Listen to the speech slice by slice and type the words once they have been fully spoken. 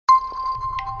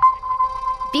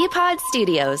BPod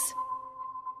Studios.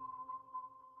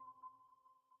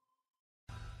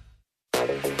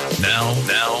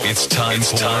 Now it's time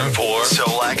for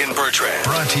Zolak and Bertrand.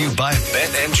 Brought to you by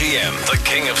BetMGM, the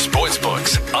king of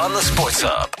sportsbooks on the Sports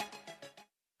Hub.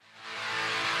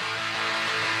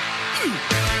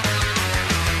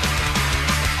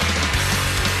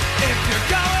 If you're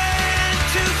going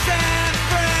to San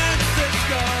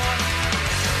Francisco,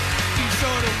 be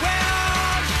sure to wear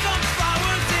some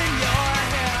flowers in your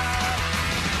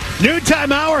hair.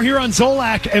 Noontime hour here on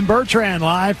Zolak and Bertrand,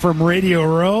 live from Radio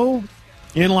Row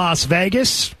in Las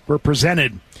Vegas. We're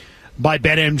presented by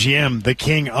BetMGM, the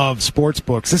king of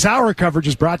sportsbooks. This hour of coverage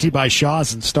is brought to you by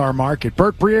Shaw's and Star Market.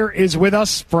 Bert Breer is with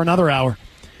us for another hour.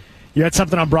 You had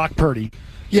something on Brock Purdy.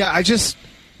 Yeah, it's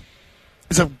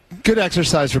a good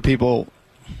exercise for people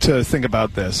to think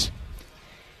about this.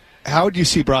 How would you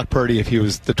see Brock Purdy if he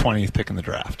was the 20th pick in the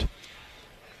draft?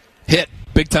 Hit.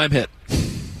 Big time hit.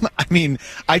 I mean,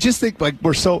 I just think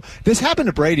this happened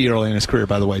to Brady early in his career,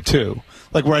 by the way, too.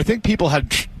 Like where I think people had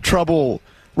trouble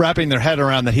wrapping their head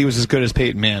around that he was as good as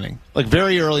Peyton Manning, like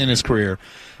very early in his career.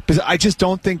 Because I just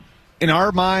don't think in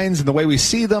our minds and the way we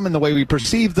see them and the way we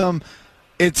perceive them,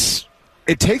 it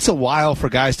takes a while for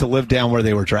guys to live down where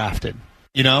they were drafted,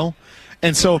 you know?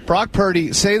 And so if Brock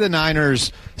Purdy, say the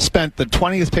Niners spent the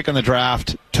 20th pick in the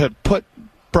draft to put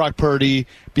Brock Purdy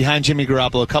behind Jimmy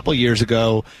Garoppolo a couple years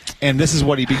ago, and this is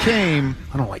what he became.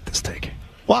 I don't like this take.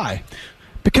 Why?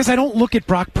 Because I don't look at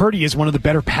Brock Purdy as one of the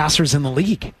better passers in the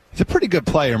league. He's a pretty good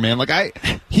player, man.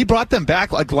 He brought them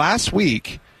back. Like last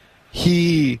week,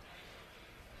 he,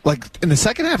 in the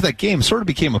second half of that game, sort of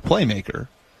became a playmaker.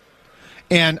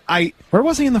 And where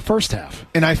was he in the first half?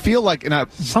 And I feel like,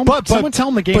 someone tell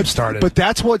him the game started.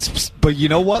 But you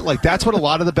know what? Like that's what a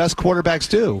lot of the best quarterbacks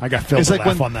do. I got Phil to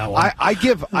laugh on that one. I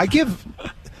give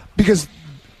because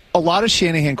a lot of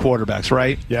Shanahan quarterbacks,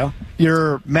 right? Yeah.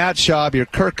 You're Matt Schaub, you're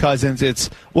Kirk Cousins. It's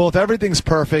if everything's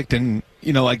perfect and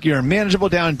you're manageable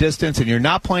down distance and you're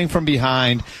not playing from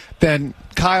behind, then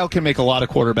Kyle can make a lot of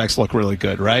quarterbacks look really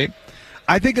good, right?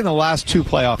 I think in the last two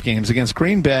playoff games against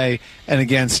Green Bay and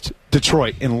against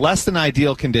Detroit in less than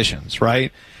ideal conditions,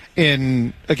 right?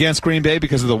 Against Green Bay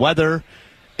because of the weather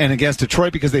and against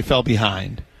Detroit because they fell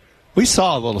behind. We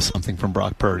saw a little something from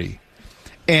Brock Purdy.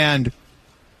 And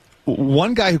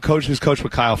one guy who's coached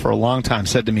with Kyle for a long time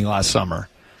said to me last summer,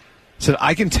 said,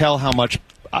 I can tell how much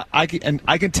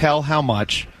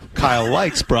Kyle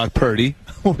likes Brock Purdy.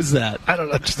 What was that? I don't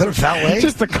know. Just a valet?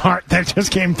 Just the cart that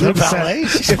just came through the valet.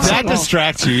 If that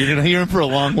distracts you, you're going to hear him for a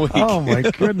long week. Oh, my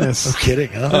goodness. No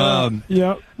kidding, huh?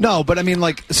 Yeah. No, but I mean,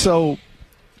 so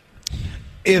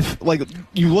if,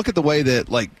 you look at the way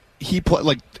that,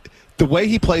 the way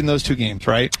he played in those two games,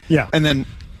 right? Yeah. And then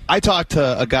I talked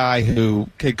to a guy who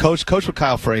coached with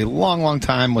Kyle for a long, long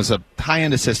time, was a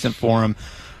high-end assistant for him,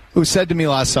 who said to me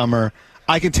last summer,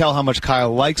 I can tell how much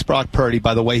Kyle likes Brock Purdy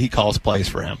by the way he calls plays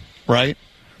for him, right?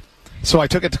 So I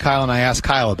took it to Kyle and I asked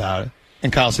Kyle about it,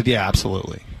 and Kyle said, yeah,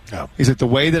 absolutely. Oh. He said the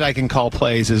way that I can call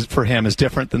plays for him is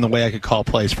different than the way I could call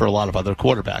plays for a lot of other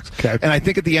quarterbacks. Okay. And I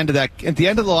think at the end of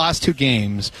the last two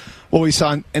games, what we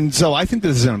saw, and so I think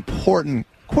this is an important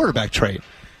quarterback trait.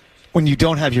 When you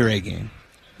don't have your A game,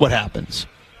 what happens?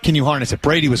 Can you harness it?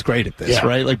 Brady was great at this,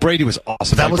 right? Like Brady was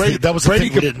awesome. That was the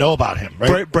thing we didn't know about him,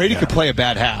 right? Brady could play a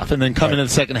bad half and then come into the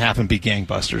second half and be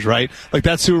gangbusters, right? Like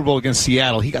that Super Bowl against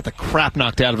Seattle, he got the crap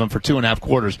knocked out of him for 2.5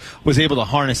 quarters, was able to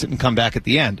harness it and come back at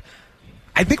the end.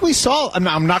 I think we saw,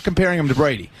 I'm not comparing him to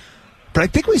Brady, but I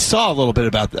think we saw a little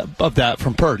bit of that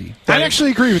from Purdy. Right? I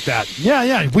actually agree with that.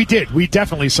 Yeah, we did. We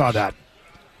definitely saw that.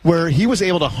 Where he was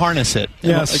able to harness it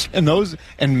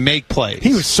and make plays.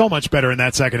 He was so much better in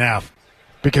that second half.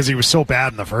 Because he was so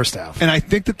bad in the first half. And I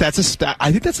think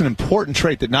that's an important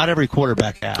trait that not every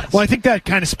quarterback has. Well, I think that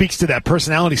kind of speaks to that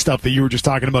personality stuff that you were just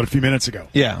talking about a few minutes ago.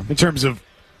 Yeah. In terms of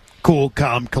cool,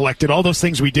 calm, collected, all those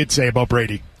things we did say about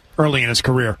Brady early in his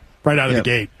career, right out of the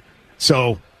gate.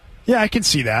 So, yeah, I can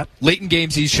see that. Late in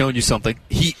games, he's shown you something.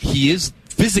 He is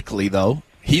physically, though,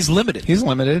 he's limited. He's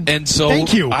limited. And so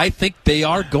Thank you. I think they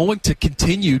are going to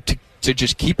continue to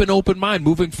just keep an open mind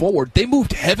moving forward. They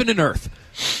moved heaven and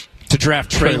earth to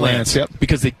draft Trey Lance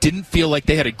because they didn't feel like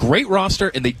they had a great roster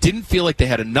and they didn't feel like they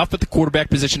had enough at the quarterback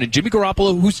position. And Jimmy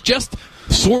Garoppolo, who's just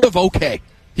sort of okay.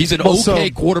 He's an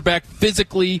quarterback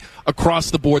physically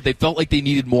across the board. They felt like they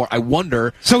needed more. I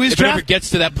wonder if it ever gets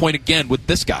to that point again with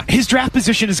this guy. His draft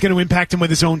position is going to impact him with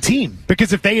his own team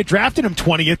because if they had drafted him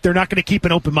 20th, they're not going to keep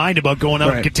an open mind about going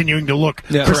out and continuing to look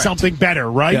for something better,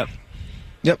 right?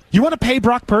 Yep. You want to pay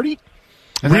Brock Purdy?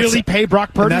 really pay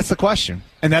Brock Purdy? And that's the question.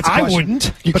 And that's the I question.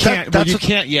 wouldn't. You But can't. that's You what-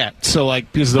 can't yet. So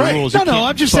because of the rules. No,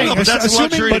 I'm just saying. No, but that's a assuming-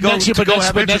 luxury But next year,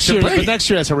 have interest in Brady. but next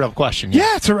year, that's a real question.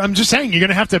 Yeah, I'm just saying you're going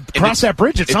to have to cross that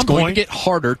bridge at some It's going point. to get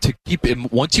harder to keep him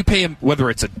once you pay him, whether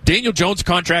it's a Daniel Jones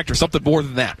contract or something more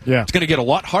than that. Yeah. It's going to get a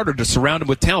lot harder to surround him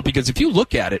with talent because if you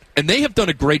look at it, and they have done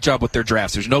a great job with their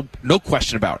drafts, there's no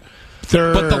question about it.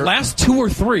 But the last 2 or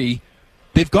 3,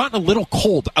 they've gotten a little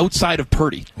cold outside of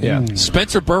Purdy. Yeah.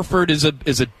 Spencer Burford is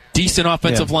a decent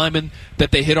offensive lineman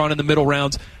that they hit on in the middle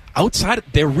rounds. Outside,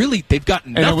 they've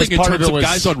gotten nothing in terms of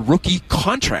guys on rookie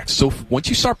contracts. So once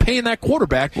you start paying that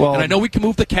quarterback, and I know we can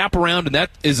move the cap around, and that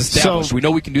is established. So, we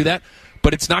know we can do that,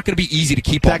 but it's not going to be easy to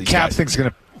keep all these guys.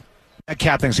 That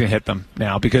cap thing's going to hit them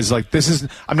now because this is.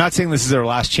 I'm not saying this is their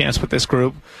last chance with this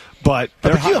group, but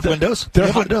you have windows. You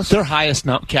have windows. Their highest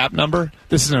cap number.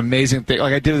 This is an amazing thing.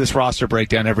 Like I did this roster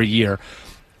breakdown every year.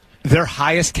 Their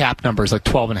highest cap number is like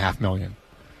 $12.5 million.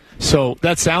 So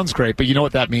that sounds great, but you know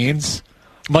what that means?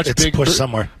 Pushed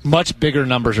somewhere. Much bigger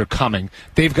numbers are coming.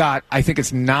 They've got, I think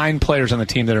it's 9 players on the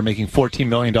team that are making $14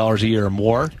 million a year or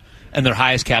more, and their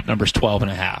highest cap number is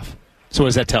 12.5. So what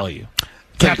does that tell you?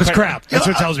 Cap is crap. That's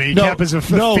what it tells me. Cap is a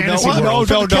fantasy world.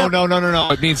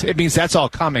 No. It means that's all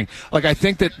coming. Like I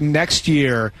think that next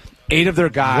year, 8 of their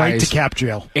guys right to cap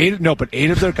jail. 8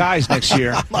 of their guys next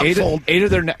year. eight of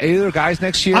their guys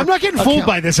next year. I'm not getting fooled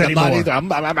by this anymore. I'm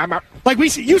not either. Like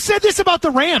you said this about the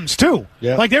Rams too.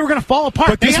 Yeah. Like they were going to fall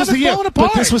apart. They haven't fallen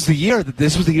apart. But this was the year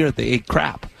that they ate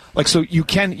crap. Like so, you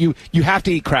have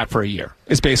to eat crap for a year.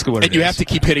 Is basically what it is. And you have to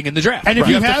keep hitting in the draft. And if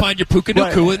you you have to find your Puka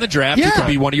Nacua in the draft, who could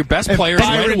be one of your best players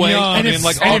right away. And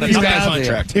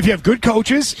if you have good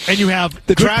coaches and you have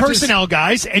good personnel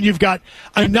guys and you've got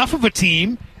enough of a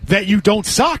team that you don't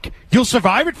suck, you'll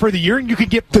survive it for the year and you can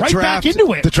get back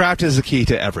into it. The draft is the key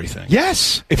to everything.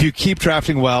 Yes. If you keep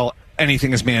drafting well,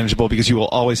 anything is manageable because you will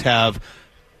always have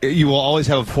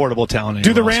affordable talent. In Do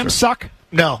your the roster. Rams suck?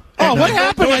 No. Oh, what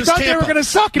happened? I thought they were going to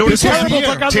suck. It'd be terrible if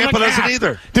I got Tampa them like doesn't that.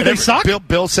 either. Did they suck?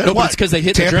 Bill said no, what? It's because they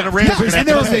hit Tampa the and draft. Rams. And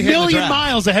they're a They hit in the million draft.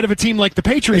 miles ahead of a team like the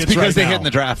Patriots It's because right they now. hit in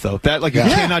the draft, though. That you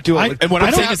cannot do it. And what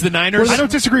I'm saying is the Niners. I don't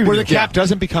disagree with where you. the cap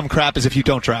doesn't become crap is if you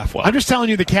don't draft well. I'm just telling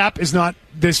you, the cap is not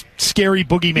this scary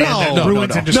boogeyman that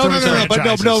ruins and destroys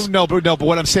franchises. But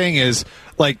what I'm saying is,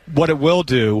 like, what it will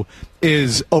do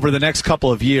is over the next couple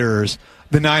of years,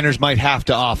 the Niners might have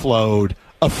to offload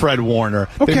a Fred Warner.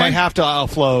 Okay. They might have to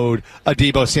offload a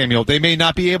Deebo Samuel. They may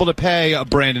not be able to pay a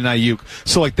Brandon Ayuk.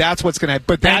 So, like, that's what's going to happen.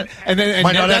 But that, and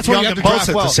Might not that's have where you Young have to and Bosa draft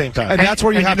at well. the same time. And that's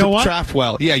where you have you know to what? draft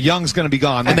well. Yeah, Young's going to be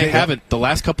gone. And they haven't. The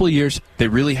last couple of years, they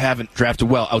really haven't drafted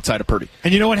well outside of Purdy.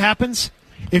 And you know what happens?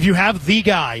 If you have the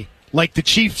guy like the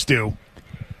Chiefs do,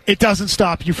 it doesn't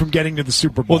stop you from getting to the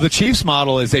Super Bowl. Well, the Chiefs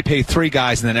model is they pay 3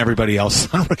 guys and then everybody else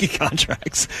on rookie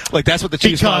contracts. Like, that's what the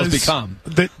Chiefs model has become.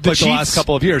 The Chiefs, last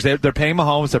couple of years. They're paying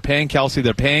Mahomes, they're paying Kelsey,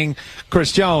 they're paying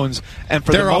Chris Jones, and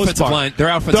for Their the most offensive part, line, their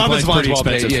offensive line's pretty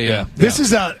expensive. Yeah. This is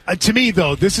to me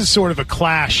though, this is sort of a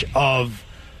clash of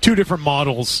 2 different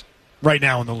models right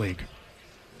now in the league.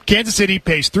 Kansas City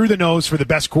pays through the nose for the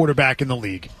best quarterback in the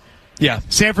league. Yeah.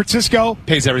 San Francisco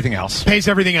Pays everything else.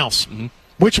 Mm-hmm.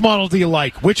 Which model do you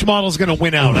like? Which model is going to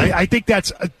win out? I think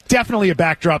that's definitely a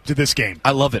backdrop to this game.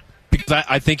 I love it because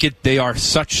I think they are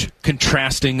such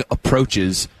contrasting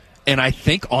approaches, and I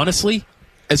think honestly,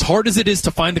 as hard as it is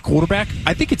to find the quarterback,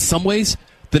 I think in some ways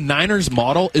the Niners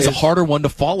model is a harder one to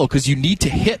follow because you need to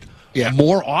hit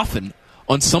more often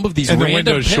on some of these And the random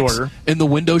window's picks, shorter. and the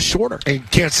window's shorter. And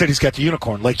Kansas City's got the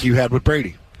unicorn like you had with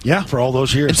Brady. Yeah. For all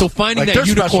those years. And so finding Like, that they're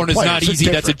unicorn special is not players. It's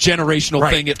easy. That's a different. generational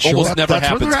Right. thing. It Sure. almost never That's where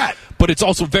happens. they're at. But it's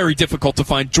also very difficult to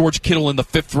find George Kittle in the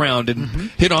 5th round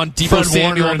and hit on Deebo Fred Samuel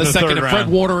Warner in the in the 2nd third and Fred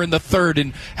round. Warner in the 3rd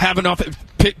and have enough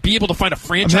be able to find a That's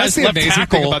franchise the left amazing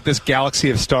tackle. thing about this galaxy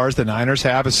of stars the Niners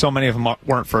have is so many of them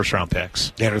weren't first-round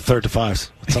picks. Yeah, they're 3rd to 5s.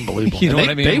 It's unbelievable. You know they,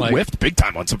 what I mean? They Like- whiffed big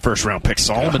time on some first-round picks.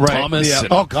 Solomon Right. Thomas. Yeah. And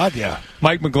Oh, God, yeah.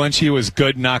 Mike McGlinchey was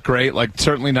good, not great. Like,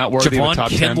 certainly not worthy of a Javon top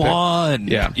 10 pick. Kinlaw. And,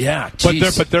 yeah.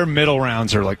 Geez. But their middle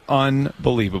rounds are like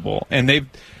unbelievable, and they've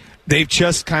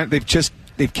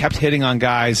kept hitting on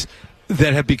guys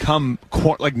that have become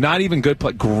like not even good,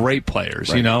 but great players.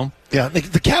 Right. You know, Yeah,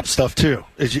 the cap stuff too.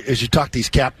 As you talk these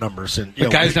cap numbers, and the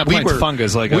guy's not playing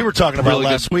fungus. Like we were talking about really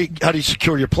last week. How do you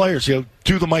secure your players?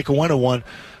 Do the Michael Wena one.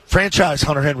 Franchise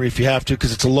Hunter Henry if you have to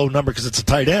because it's a low number because it's a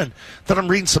tight end. Then I'm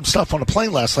reading some stuff on a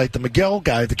plane last night. The Miguel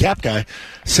guy, the cap guy,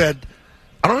 said,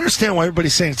 I don't understand why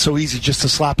everybody's saying it's so easy just to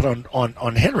slap it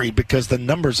on Henry because the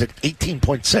number's at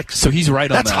 18.6. So he's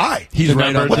right on that. That's high. He's The right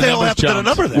number- on What that. the hell happened to the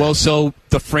number then? Well, so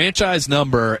the franchise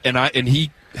number, and he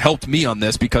helped me on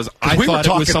this because I we were thought it was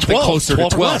talking something 12, closer to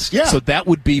 12 or 12. less, yeah. So that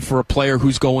would be for a player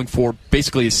who's going for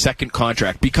basically his second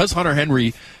contract. Because Hunter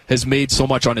Henry has made so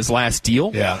much on his last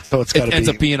deal, so it's it ends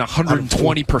up being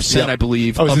 120%, I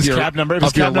believe, Oh, is of his your cap number?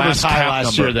 of your last high cap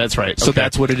last number. year. That's right. So Okay.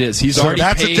 that's what it is. He's So already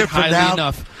that's a paid different highly now.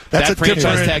 enough. That's that a different-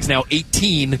 franchise tag's now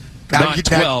 18, Now not you-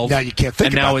 12. now you can't think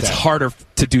and now about it's that. harder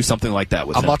to do something like that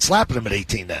with I'm him. not slapping him at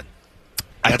 18 then.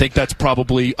 I think that's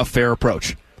probably a fair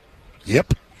approach.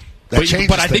 Yep.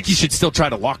 But I think you should still try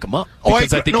to lock him up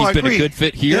because I think he's been a good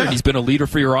fit here and he's been a leader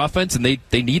for your offense, and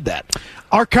they need that.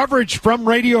 Our coverage from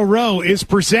Radio Row is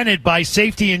presented by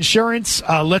Safety Insurance.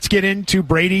 Let's get into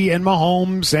Brady and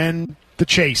Mahomes and the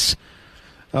chase.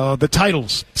 The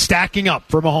titles stacking up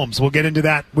for Mahomes. We'll get into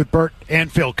that with Bert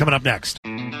and Phil coming up next.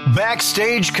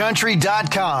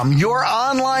 BackstageCountry.com, your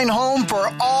online home for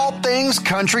all things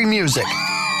country music.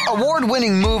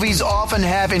 Award-winning movies often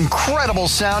have incredible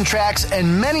soundtracks,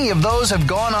 and many of those have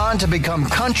gone on to become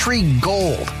country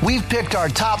gold. We've picked our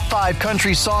top 5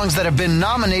 country songs that have been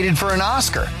nominated for an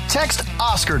Oscar. Text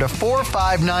Oscar to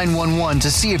 45911 to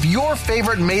see if your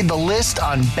favorite made the list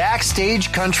on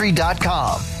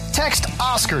BackstageCountry.com. Text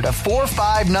Oscar to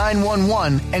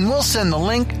 45911 and we'll send the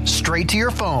link straight to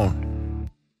your phone.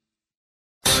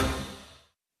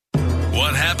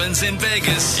 What happens in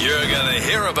Vegas, you're going to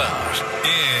hear about.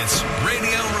 It's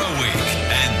Radio Row Week,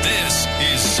 and this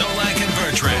is Zolak and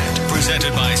Bertrand,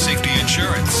 presented by Safety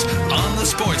Insurance on the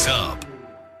Sports Hub.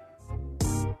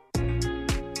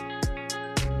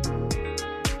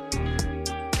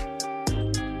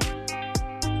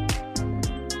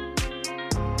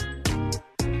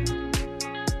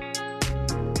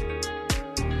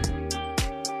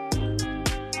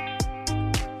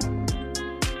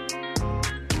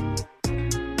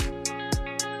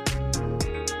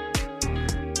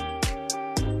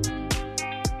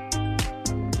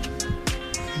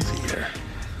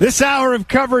 This hour of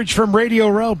coverage from Radio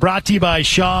Row brought to you by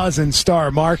Shaw's and Star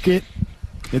Market.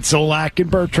 It's Zolak and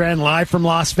Bertrand live from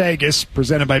Las Vegas,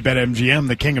 presented by BetMGM,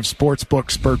 the king of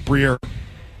sportsbooks. Bert Breer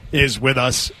is with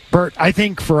us. Bert, I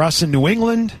think for us in New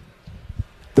England,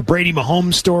 the Brady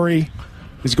Mahomes story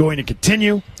is going to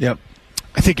continue. Yep.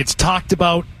 I think it's talked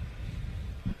about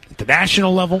at the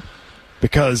national level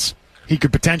because he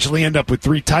could potentially end up with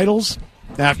 3 titles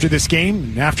after this game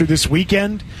and after this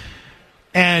weekend.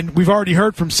 And we've already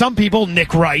heard from some people,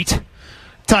 Nick Wright,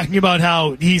 talking about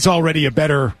how he's already a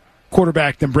better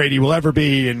quarterback than Brady will ever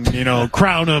be and,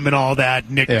 crown him and all that,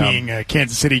 Nick being a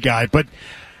Kansas City guy. But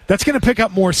that's going to pick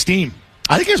up more steam.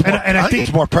 I think there's more, I think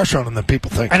there's more pressure on him than people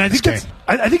think. And I think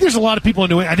I think there's a lot of people in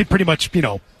New England, I think pretty much,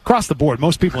 across the board,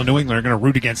 most people in New England are going to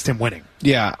root against him winning.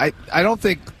 Yeah, I don't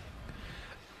think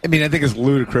 – I think it's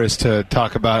ludicrous to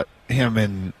talk about him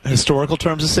in historical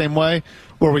terms the same way.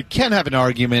 Where we can have an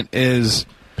argument is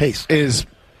pace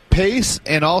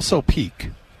and also peak.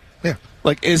 Yeah.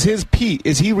 Like, is his peak,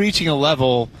 is he reaching a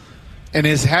level, and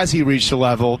has he reached a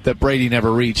level that Brady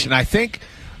never reached? And I think,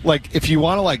 if you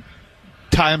want to,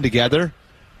 tie them together,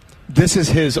 this is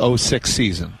his 06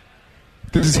 season.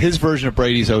 This is his version of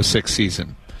Brady's 06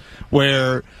 season,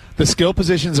 where the skill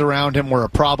positions around him were a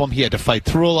problem. He had to fight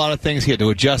through a lot of things. He had to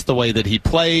adjust the way that he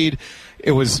played.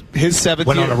 It was his seventh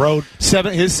year. Went on the road.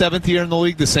 His 7th year in the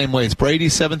league, the same way as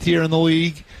Brady's 7th year in the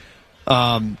league.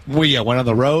 Went on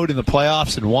the road in the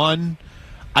playoffs and won.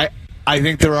 I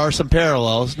think there are some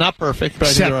parallels. Not perfect, but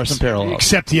I think there are some parallels.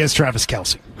 Except he has Travis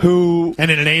Kelce. Who? And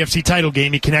in an AFC title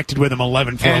game, he connected with him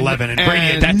 11 for 11. And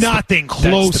Brady had nothing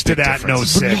close to that in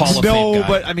 06. No,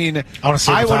 but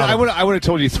I would have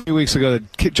told you 3 weeks ago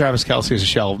that Travis Kelce is a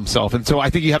shell of himself. And so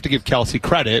I think you have to give Kelce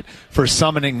credit for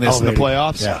summoning this in the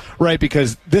playoffs. Right,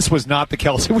 because this was not the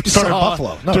Kelce we saw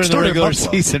Buffalo. No, during the regular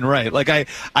season. Right.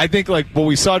 I think what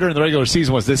we saw during the regular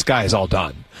season was this guy is all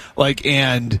done.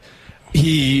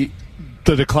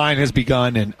 The decline has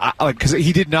begun, and because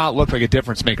he did not look like a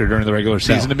difference maker during the regular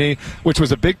season to me, which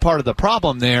was a big part of the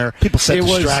problem there. People said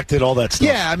distracted, all that stuff.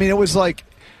 Yeah, it was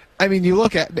you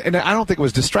look at, and I don't think it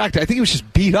was distracted. I think he was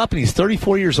just beat up, and he's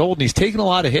 34 years old, and he's taken a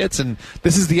lot of hits, and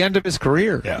this is the end of his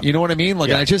career. Yeah. You know what I mean?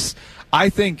 I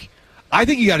think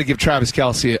you got to give Travis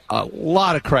Kelce a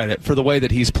lot of credit for the way that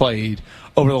he's played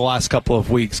over the last couple of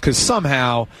weeks, because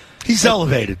somehow he's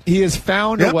elevated. He has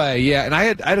found a way, yeah. And I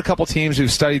had a couple teams who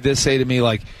studied this say to me,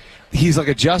 he's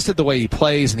adjusted the way he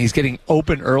plays, and he's getting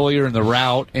open earlier in the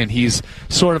route, and he's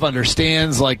sort of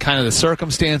understands kind of the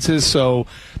circumstances. So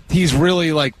he's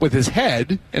really with his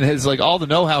head and his all the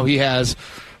know-how he has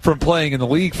from playing in the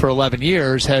league for 11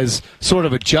 years has sort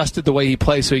of adjusted the way he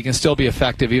plays so he can still be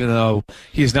effective, even though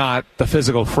he's not the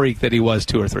physical freak that he was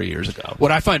 2 or 3 years ago.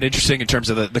 What I find interesting in terms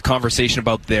of the conversation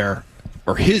about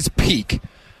his peak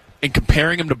and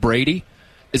comparing him to Brady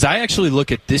is I actually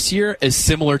look at this year as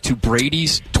similar to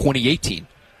Brady's 2018.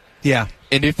 Yeah.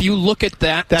 And if you look at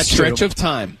that stretch of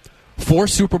time, 4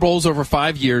 Super Bowls over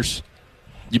 5 years,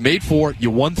 you made 4, you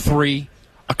won 3,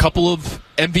 a couple of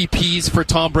MVPs for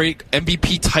Tom Brady,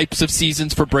 MVP types of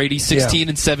seasons for Brady, 16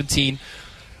 and 17.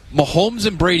 Mahomes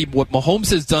and Brady, what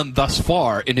Mahomes has done thus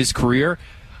far in his career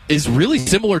is really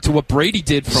similar to what Brady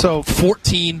did from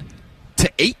 14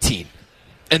 to 18.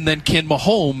 And then can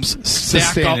Mahomes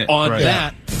stack up on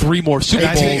that 3 more Super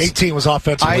Bowls? 18 was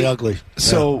offensively ugly.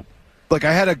 So, like,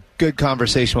 I had a good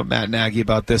conversation with Matt Nagy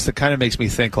about this that kind of makes me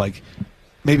think, like,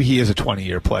 maybe he is a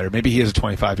 20-year player. Maybe he is a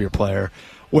 25-year player.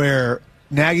 Where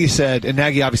Nagy said, and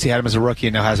Nagy obviously had him as a rookie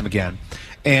and now has him again,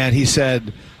 and he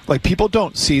said, like, people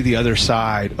don't see the other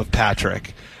side of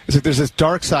Patrick. It's like there's this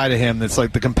dark side of him that's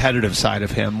like the competitive side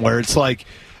of him where it's like,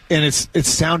 and it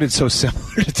sounded so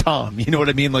similar to Tom. You know what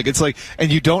I mean? Like, it's like,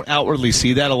 and you don't outwardly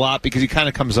see that a lot because he kind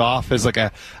of comes off as like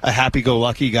a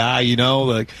happy-go-lucky guy, you know?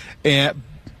 Like, and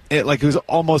it was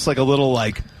almost like a little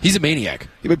like he's a maniac,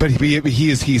 but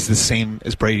he's the same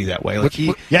as Brady that way. Like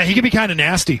he can be kind of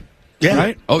nasty. Yeah.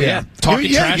 Right? Oh, yeah.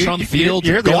 Talking trash on the field.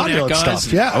 You hear the going audio at guys.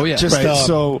 stuff. Yeah. Oh, yeah. Just, right.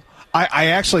 So I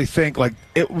actually think,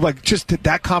 just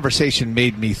that conversation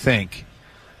made me think.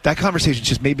 That conversation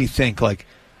just made me think, like,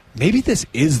 maybe this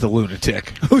is the lunatic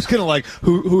who's gonna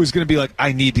who's gonna be like,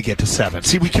 I need to get to 7.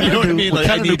 See, we kind of knew,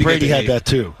 Like, Brady had that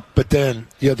too. But then,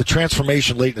 the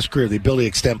transformation late in his career, the ability to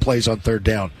extend plays on 3rd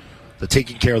down, the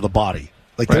taking care of the body.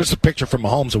 Like, there's a picture from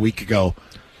Mahomes a week ago.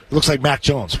 It looks like Mac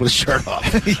Jones with his shirt off.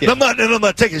 I'm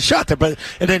not taking a shot there,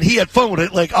 and then he had fun with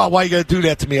it. Like, oh, why you got to do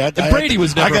that to me? Brady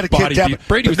was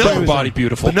never body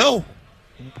beautiful. But no,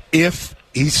 if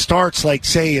he starts, like,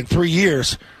 say, in 3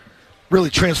 years, really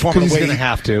transforming the way he's going to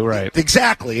have to, right?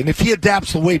 Exactly. And if he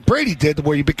adapts the way Brady did,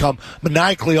 where you become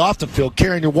maniacally off the field,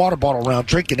 carrying your water bottle around,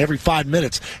 drinking every 5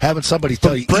 minutes, having somebody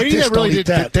tell you, Brady, eat this, really don't eat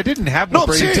that. That didn't happen with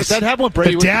Brady. That happened with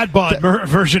Brady. The dad bod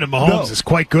version of Mahomes is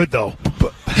quite good, though.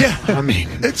 Yeah, I mean,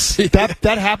 it's that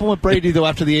happened with Brady though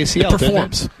after the ACL. It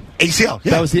performs. ACL.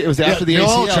 Yeah. It was after the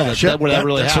ACL that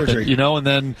really happened. Surgery. You know, and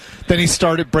then he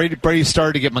started. Brady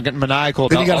started to get maniacal.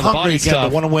 Then he got all hungry the again. I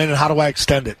want to win, and how do I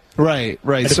extend it? Right.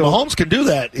 And if Mahomes can do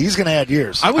that, he's going to add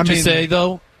years. I would just say,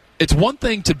 though, it's one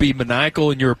thing to be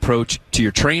maniacal in your approach to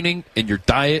your training and your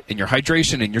diet and your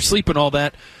hydration and your sleep and all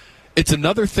that. It's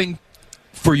another thing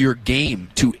for your game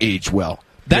to age well.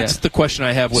 That's the question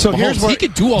I have with Mahomes. He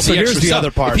could do all the extra stuff.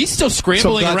 Other part. If he's still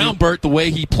scrambling around, Bert, the way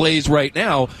he plays right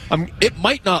now, it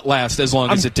might not last as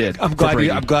long as it did. I'm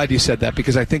glad you said that,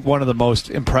 because I think one of the most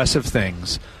impressive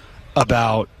things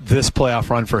about this playoff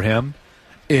run for him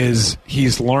is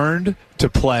he's learned to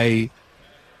play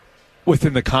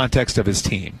within the context of his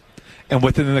team and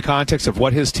within the context of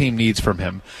what his team needs from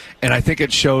him. And I think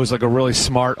it shows like a really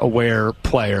smart, aware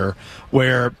player,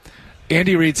 where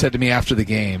Andy Reid said to me after the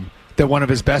game that one of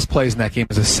his best plays in that game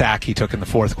was a sack he took in the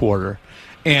 4th quarter.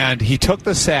 And he took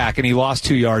the sack and he lost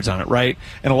 2 yards on it, right?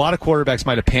 And a lot of quarterbacks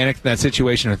might have panicked in that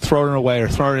situation and thrown it away or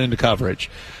thrown it into coverage.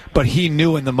 But he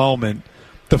knew in the moment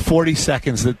the 40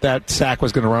 seconds that sack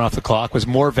was going to run off the clock was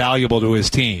more valuable to his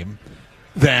team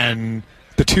than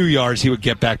the 2 yards he would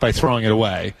get back by throwing it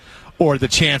away, or the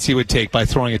chance he would take by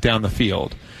throwing it down the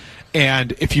field.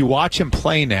 And if you watch him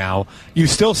play now, you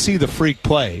still see the freak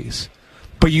plays,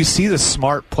 but you see the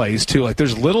smart plays too. Like,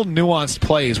 there's little nuanced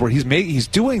plays where he's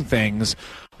doing things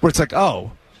where it's like,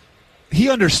 oh, he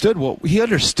understood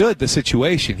the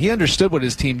situation. He understood what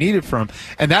his team needed from him.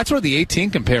 And that's where the 18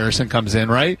 comparison comes in,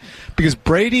 right? Because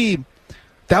Brady,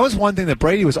 that was one thing that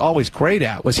Brady was always great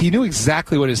at, was he knew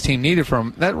exactly what his team needed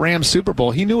from him. That Rams Super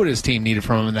Bowl, he knew what his team needed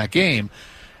from him in that game.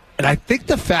 And I think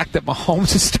the fact that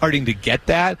Mahomes is starting to get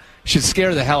that should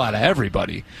scare the hell out of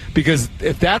everybody. Because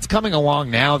if that's coming along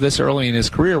now this early in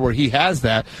his career where he has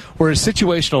that, where his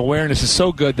situational awareness is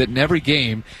so good that in every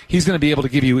game he's going to be able to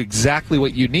give you exactly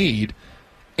what you need,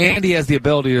 and he has the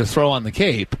ability to throw on the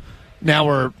cape, now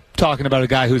we're talking about a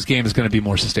guy whose game is going to be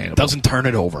more sustainable. Doesn't turn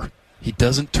it over. He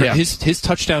doesn't turn his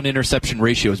touchdown interception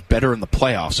ratio is better in the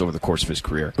playoffs over the course of his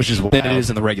career, which is than it is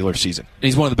in the regular season. And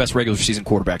he's one of the best regular season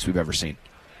quarterbacks we've ever seen.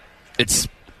 It's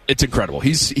incredible.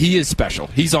 He is special.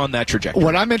 He's on that trajectory.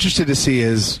 What I'm interested to see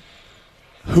is,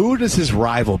 who does his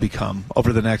rival become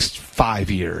over the next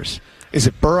 5 years? Is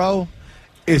it Burrow?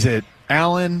 Is it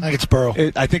Allen? I think it's Burrow.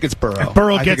 I think it's Burrow. If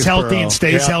Burrow gets healthy and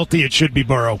stays healthy, it should be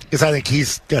Burrow. Because I think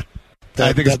he's got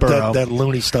that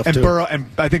loony stuff and too. And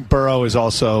I think Burrow is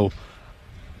also.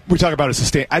 We talk about a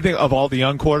sustain. I think of all the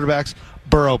young quarterbacks,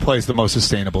 Burrow plays the most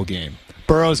sustainable game.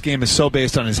 Burrow's game is so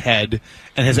based on his head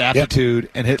and his aptitude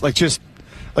and his,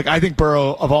 Like, I think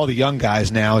Burrow, of all the young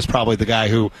guys now, is probably the guy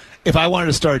who, if I wanted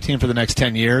to start a team for the next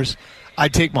 10 years,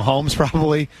 I'd take Mahomes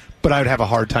probably, but I would have a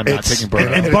hard time not taking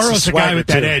Burrow. And Burrow's the guy with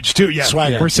that edge, too.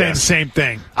 Yeah, we're saying the same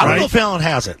thing. I don't know if Allen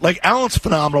has it. Like, Allen's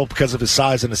phenomenal because of his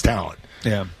size and his talent.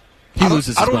 Yeah. He loses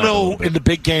his mind. I don't know in the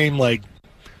big game, like,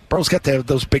 Burrow's got to have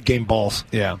those big game balls.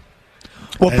 Yeah.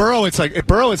 Well, Burrow, it's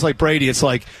like Brady. It's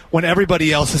like when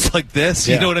everybody else is like this.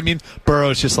 You know what I mean?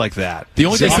 Burrow's just like that. The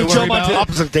only thing I worry about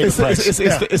opposite of David Price.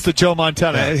 It's the Joe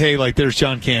Montana. Yeah. Hey, like there's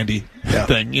John Candy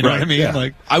thing. You know what I mean? Yeah.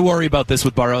 Like, I worry about this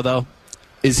with Burrow though.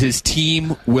 Is his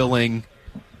team willing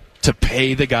to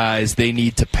pay the guys they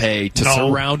need to pay to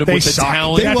surround him with the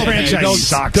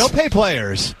talent? They'll pay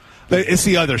players. It's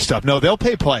the other stuff. No, they'll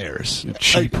pay players.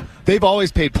 Cheap. They've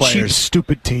always paid players. Cheap,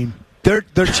 stupid team. They're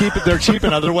cheap. They're cheap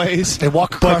in other ways. They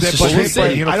walk across the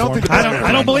street. I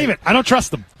don't believe it. I don't trust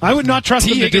them. I would not trust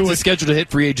them to do it. Is scheduled to hit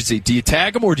free agency. Do you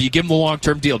tag him or do you give him the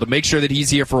long-term deal to make sure that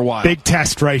he's here for a while? Big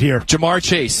test right here. Jamar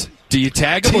Chase. Do you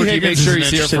tag him or do you make sure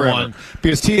he's here forever?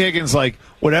 Because T. Higgins, like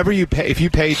whatever you pay, if you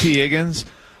pay T. Higgins.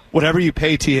 Whatever you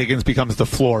pay T. Higgins becomes the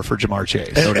floor for Jamar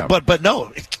Chase. But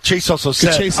no, Chase also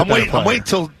said, I'm waiting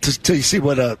till you see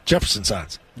what Jefferson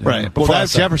signs. Right. Well,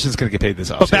 Jefferson's going to get paid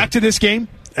this offseason. But back to this game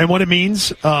and what it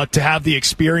means to have the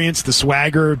experience, the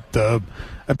swagger, the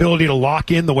ability to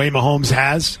lock in the way Mahomes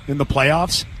has in the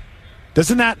playoffs.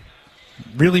 Doesn't that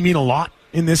really mean a lot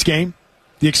in this game?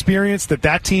 The experience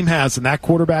that team has and that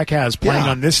quarterback has playing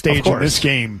on this stage in this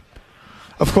game.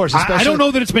 Of course, I don't know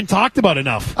that it's been talked about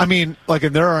enough. I mean, like,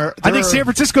 and I think San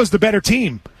Francisco's the better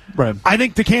team. Right. I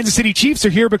think the Kansas City Chiefs are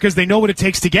here because they know what it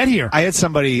takes to get here. I had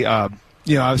somebody, I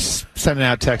was sending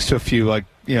out texts to a few, like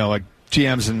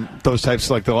GMs and those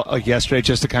types, like yesterday,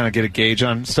 just to kind of get a gauge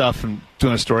on stuff and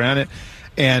doing a story on it.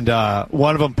 And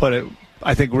one of them put it,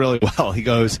 I think, really well. He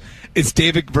goes, "It's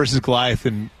David versus Goliath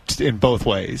in both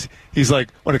ways." He's like,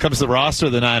 when it comes to the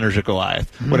roster, the Niners are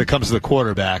Goliath. Mm-hmm. When it comes to the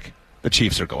quarterback, the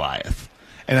Chiefs are Goliath.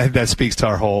 And I think that speaks to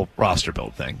our whole roster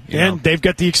build thing. And they've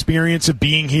got the experience of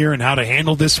being here and how to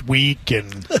handle this week. And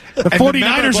the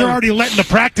 49ers are already letting the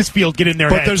practice field get in their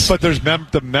heads. But there's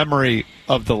the memory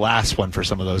of the last one for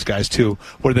some of those guys, too,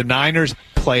 where the Niners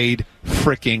played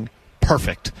freaking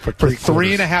perfect. For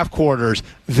 3.5 quarters,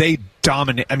 they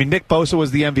dominated. I mean, Nick Bosa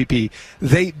was the MVP.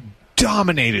 They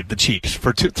dominated the Chiefs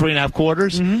for 3.5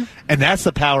 quarters. Mm-hmm. And that's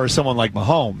the power of someone like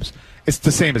Mahomes. It's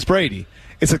the same as Brady.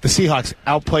 It's like the Seahawks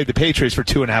outplayed the Patriots for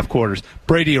 2.5 quarters.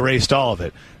 Brady erased all of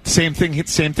it. Same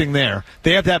thing there.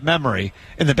 They have that memory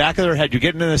in the back of their head. You're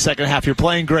getting in the second half. You're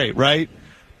playing great, right?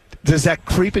 Does that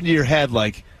creep into your head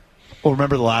like, oh,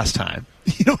 remember the last time?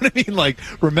 You know what I mean? Like,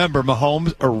 remember,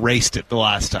 Mahomes erased it the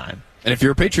last time. And if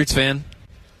you're a Patriots fan,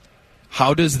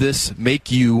 how does this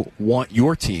make you want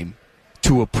your team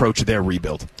to approach their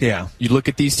rebuild? Yeah. You look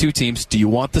at these two teams. Do you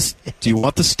want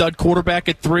the stud quarterback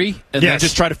at 3 and then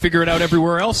just try to figure it out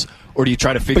everywhere else? Or do you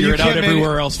try to figure it out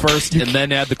everywhere else first and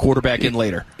then add the quarterback in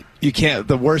later? You can't.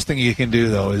 The worst thing you can do,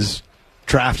 though, is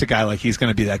draft a guy like he's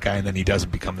going to be that guy and then he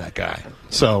doesn't become that guy.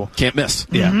 So can't miss.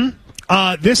 Yeah.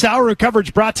 Mm-hmm. This hour of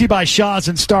coverage brought to you by Shaw's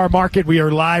and Star Market. We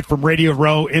are live from Radio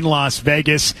Row in Las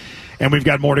Vegas. And we've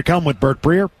got more to come with Bert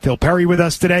Breer, Phil Perry with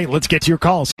us today. Let's get to your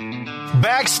calls.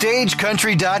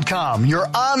 BackstageCountry.com, your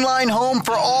online home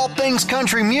for all things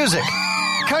country music.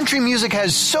 Country music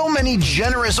has so many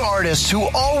generous artists who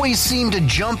always seem to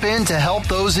jump in to help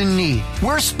those in need.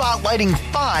 We're spotlighting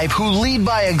 5 who lead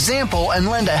by example and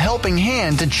lend a helping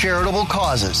hand to charitable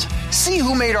causes. See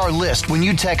who made our list when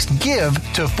you text GIVE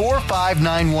to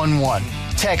 45911.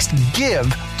 Text GIVE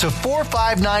to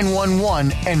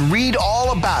 45911 and read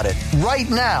all about it right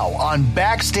now on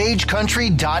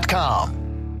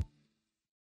BackstageCountry.com.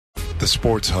 The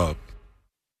Sports Hub.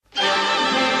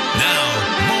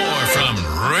 Now, more from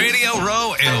Radio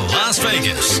Row in Las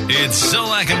Vegas. It's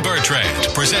Zolak and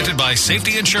Bertrand, presented by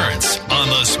Safety Insurance on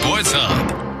the Sports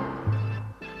Hub.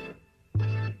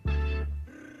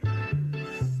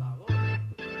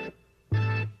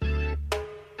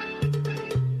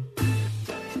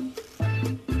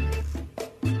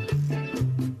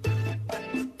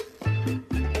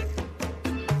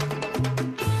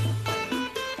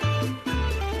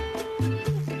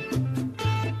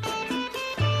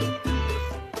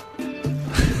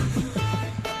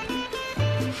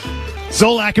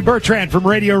 Zolak and Bertrand from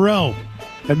Radio Row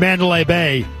at Mandalay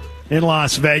Bay in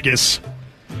Las Vegas.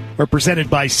 We're presented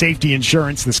by Safety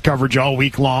Insurance. This coverage all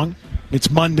week long.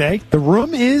 It's Monday. The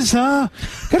room is,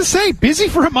 gotta say, busy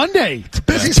for a Monday. It's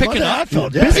busiest Monday I've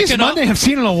felt. Yeah. Busiest Monday I've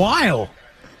seen in a while.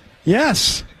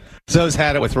 Yes. Zoe's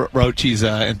had it with Rochi's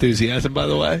enthusiasm, by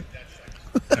the way.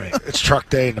 I mean, it's truck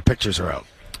day and the pictures are out.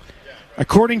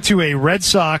 According to a Red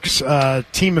Sox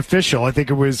team official, I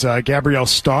think it was Gabrielle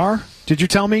Starr. Did you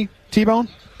tell me, T-Bone?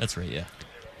 That's right, yeah.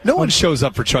 No one shows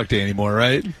up for truck day anymore,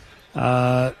 right?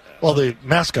 Well, the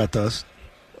mascot does.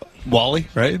 Wally,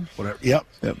 right? Whatever. Yep.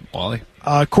 Wally.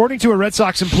 According to a Red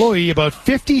Sox employee, about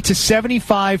 50 to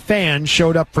 75 fans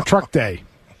showed up for truck day.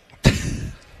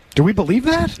 Do we believe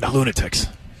that? No. Lunatics.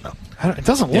 It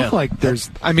doesn't look like there's...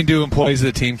 I mean, do employees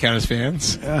of the team count as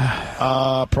fans?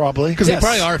 Probably. Because they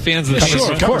probably are fans of the team.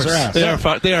 Sure, of course. They are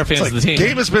fans of the team.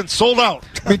 Game has been sold out.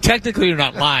 I mean, technically, you're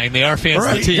not lying. They are fans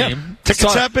of the team. Yep.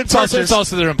 Tickets have been purchased. It's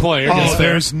also their employer. Oh,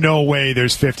 there's no way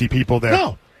there's 50 people there.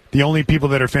 No. The only people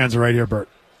that are fans are right here, Bert.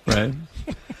 Right.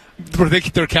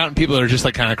 They're counting people that are just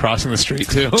like kind of crossing the street,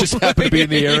 too. Just happen to be in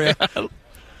the area.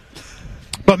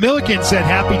 But Milliken said,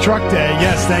 Happy Truck Day.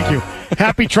 Yes, thank you.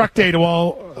 Happy Truck Day to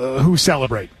all who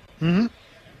celebrate. Mm-hmm.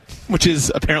 Which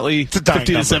is apparently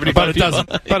 50 to 75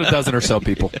 about a dozen or so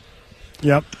people.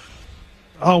 Yep.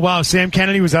 Oh, wow. Sam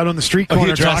Kennedy was out on the street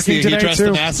corner talking today, he addressed too.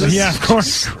 the masses? Yeah, of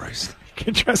course. Christ. He can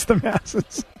address the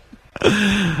masses.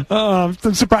 I'm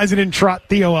surprised he didn't trot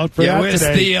Theo out for that where's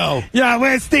today. Theo? Yeah,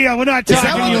 where's Theo? We're not talking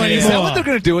to you anymore. Is that what they're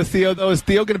going to do with Theo, though? Is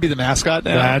Theo going to be the mascot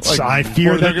now? I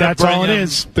fear that's all it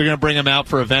is. They're going to bring him out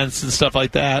for events and stuff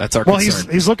like that. That's our Well,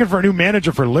 concern. he's looking for a new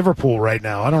manager for Liverpool right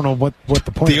now. I don't know what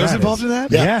the point Theo's of that involved is. in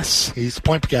that? Yeah. Yes. He's the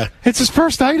point guy. It's his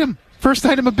first item. First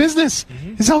item of business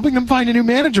is helping them find a new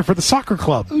manager for the soccer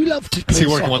club. We love to Is he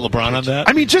working with LeBron on that?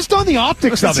 I mean, just on the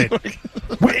optics of it.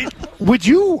 Would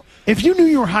you, if you knew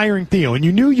you were hiring Theo and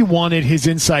you knew you wanted his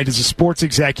insight as a sports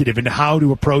executive into how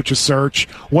to approach a search,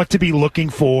 what to be looking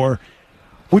for,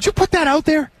 would you put that out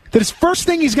there? That his first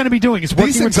thing he's going to be doing is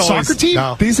working with the soccer team?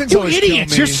 No. These things You always idiots. kill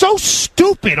me. You're so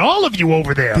stupid, all of you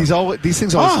over there. These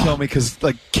things always kill me because,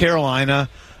 like, Carolina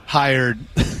hired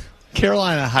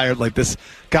like this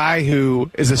guy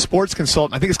who is a sports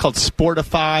consultant. I think it's called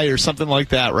Sportify or something like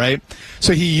that, right?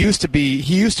 So he used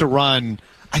to run,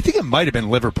 I think it might have been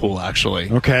Liverpool,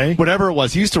 actually. Okay. Whatever it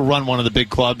was, he used to run one of the big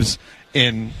clubs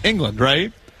in England,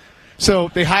 right? So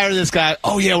they hired this guy.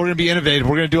 Oh, yeah, we're going to be innovative.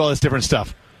 We're going to do all this different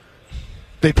stuff.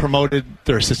 They promoted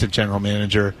their assistant general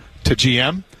manager to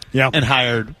GM and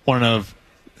hired one of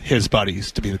his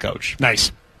buddies to be the coach.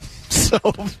 Nice. So,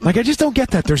 I just don't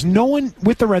get that. There's no one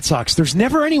with the Red Sox. There's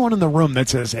never anyone in the room that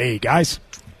says, hey, guys,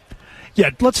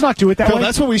 let's not do it that way.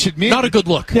 That's what we should mean. Not a good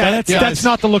look. Yeah, that's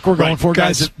not the look we're going for,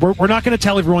 guys. Guys, We're not going to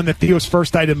tell everyone that Theo's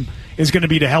first item is going to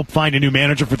be to help find a new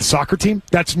manager for the soccer team.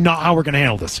 That's not how we're going to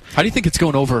handle this. How do you think it's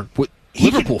going over with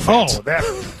Liverpool fans?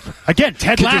 Again,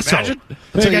 Ted Lasso.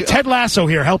 They got Ted Lasso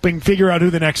here helping figure out who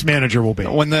the next manager will be.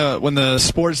 When the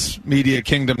sports media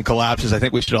kingdom collapses, I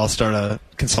think we should all start a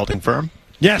consulting firm.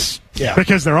 Yes,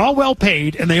 because they're all well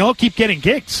paid and they all keep getting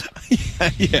gigs.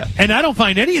 Yeah. And I don't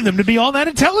find any of them to be all that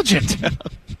intelligent.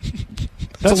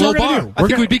 That's a low bar. I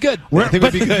think we'd be good. But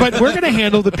we're going to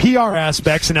handle the PR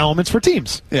aspects and elements for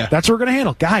teams. Yeah. That's what we're going to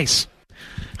handle. Guys,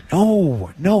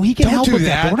 no, he can Don't help do with that.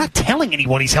 that. But we're not telling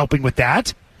anyone he's helping with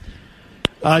that.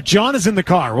 John is in the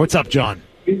car. What's up, John?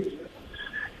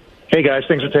 Hey, guys.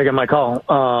 Thanks for taking my call.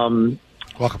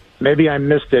 Welcome. Maybe I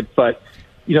missed it, but,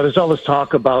 there's all this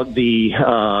talk about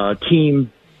the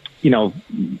team,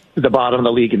 the bottom of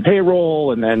the league in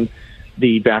payroll and then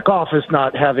the back office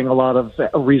not having a lot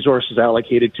of resources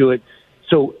allocated to it.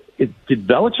 So did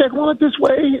Belichick want it this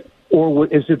way, or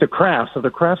is it the Crafts? Are the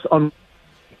Crafts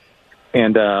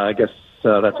And I guess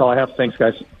that's all I have. Thanks,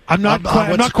 guys. I'm not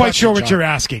quite sure what you're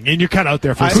asking, and you cut out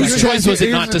there for a second. Whose choice was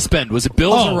it not to spend? Was it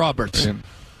Bill's or Roberts?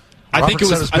 I think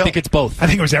it's both. I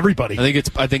think it was everybody.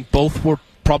 I think both were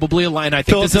probably aligned. I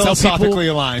think this is philosophically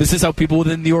aligned. This is how people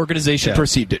within the organization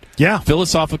perceived it. Yeah,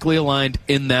 philosophically aligned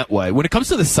in that way. When it comes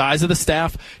to the size of the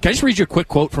staff, can I just read you a quick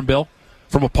quote from Bill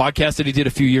from a podcast that he did a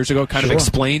few years ago? Kind of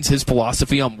explains his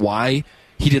philosophy on why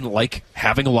he didn't like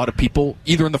having a lot of people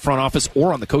either in the front office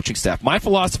or on the coaching staff. My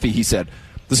philosophy, he said,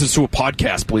 this is to a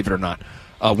podcast, believe it or not,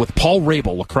 with Paul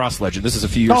Rabel, lacrosse legend. This is a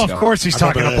few years ago. Of course he's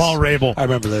talking to Paul Rabel. I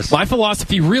remember this. My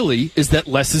philosophy really is that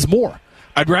less is more.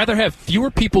 I'd rather have fewer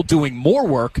people doing more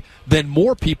work than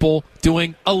more people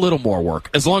doing a little more work.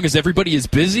 As long as everybody is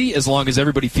busy, as long as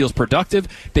everybody feels productive,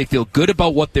 they feel good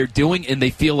about what they're doing, and they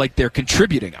feel like they're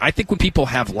contributing. I think when people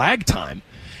have lag time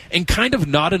and kind of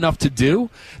not enough to do,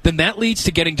 then that leads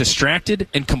to getting distracted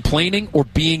and complaining or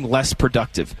being less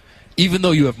productive. Even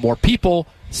though you have more people,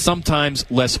 sometimes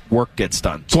less work gets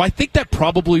done. So I think that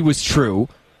probably was true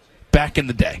back in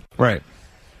the day. Right.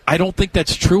 I don't think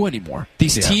that's true anymore.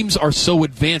 These teams are so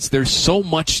advanced. There's so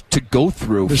much to go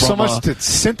through. There's so much to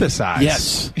synthesize.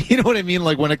 Yes. You know what I mean?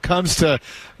 Like when it comes to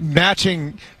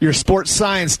matching your sports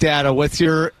science data with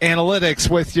your analytics,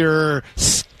 with your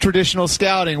traditional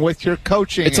scouting, with your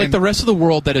coaching. It's like the rest of the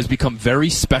world that has become very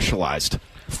specialized.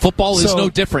 Football is no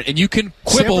different, and you can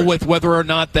quibble with whether or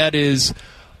not that is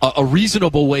a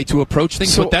reasonable way to approach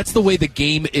things, but that's the way the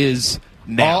game is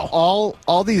now.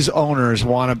 All these owners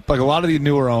want to, like a lot of the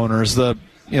newer owners, the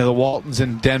Waltons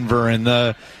in Denver and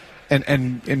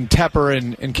and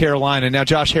Tepper in Carolina, and now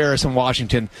Josh Harris in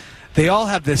Washington. They all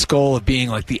have this goal of being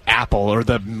like the Apple or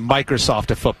the Microsoft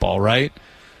of football, right?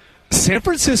 San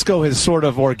Francisco has sort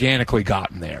of organically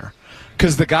gotten there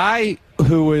because the guy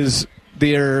who is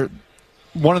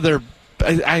one of their,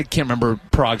 I can't remember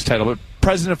Parag's title, but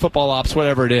president of football ops,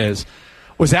 whatever it is,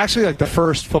 was actually like the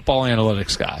first football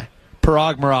analytics guy.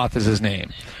 Parag Marath is his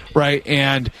name, right?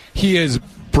 And he is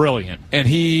brilliant, and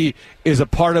he is a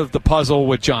part of the puzzle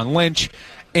with John Lynch,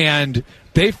 and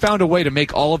they found a way to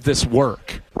make all of this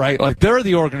work, right? Like, they're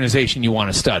the organization you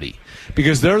want to study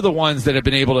because they're the ones that have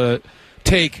been able to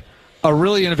take a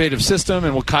really innovative system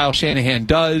and what Kyle Shanahan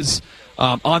does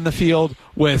on the field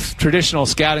with traditional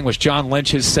scouting, which John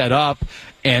Lynch has set up,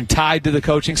 and tied to the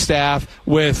coaching staff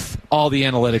with all the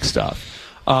analytics stuff.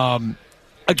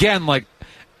 Again, like,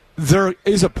 there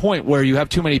is a point where you have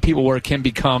too many people where it can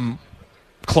become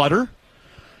clutter,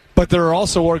 but there are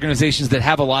also organizations that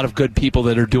have a lot of good people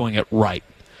that are doing it right.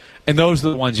 And those are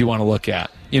the ones you want to look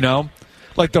at, you know?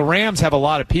 Like the Rams have a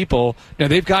lot of people. Now,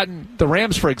 they've gotten – the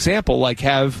Rams, for example,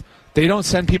 they don't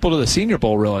send people to the Senior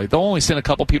Bowl, really. They'll only send a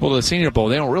couple people to the Senior Bowl.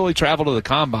 They don't really travel to the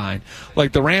Combine.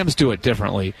 Like, the Rams do it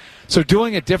differently. So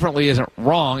doing it differently isn't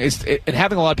wrong. And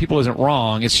having a lot of people isn't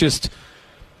wrong. It's just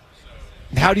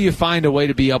how do you find a way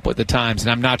to be up with the times?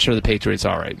 And I'm not sure the Patriots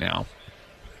are right now.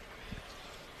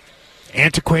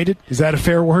 Antiquated? Is that a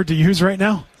fair word to use right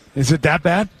now? Is it that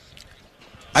bad?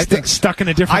 I think stuck in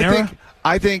a different era?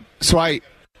 I think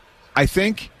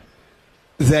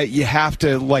that you have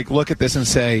to look at this and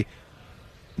say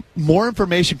more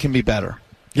information can be better.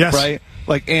 Yes. Right?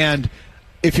 And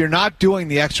if you're not doing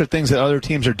the extra things that other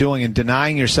teams are doing and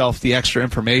denying yourself the extra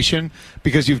information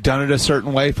because you've done it a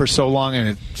certain way for so long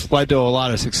and it's led to a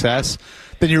lot of success,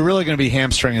 then you're really going to be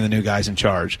hamstringing the new guys in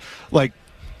charge. Like,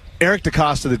 Eric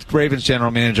DeCosta, the Ravens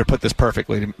general manager, put this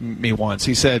perfectly to me once.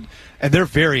 He said, and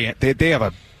they've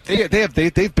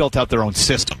built out their own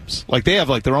systems. Like, they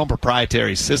have their own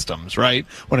proprietary systems, right?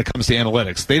 When it comes to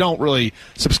analytics, they don't really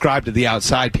subscribe to the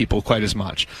outside people quite as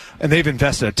much, and they've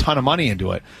invested a ton of money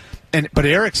into it. But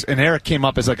Eric came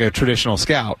up as a traditional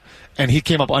scout, and he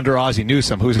came up under Ozzie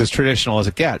Newsome, who's as traditional as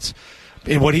it gets.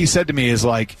 And what he said to me is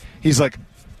we use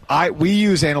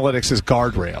analytics as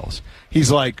guardrails. He's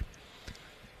like,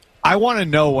 I want to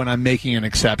know when I'm making an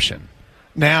exception.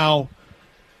 Now,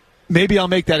 maybe I'll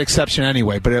make that exception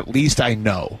anyway, but at least I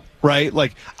know, right?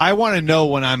 Like, I want to know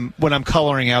when I'm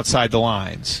coloring outside the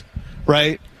lines,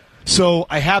 right? So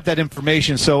I have that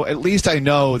information, so at least I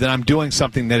know that I'm doing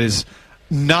something that is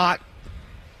not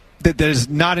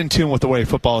in tune with the way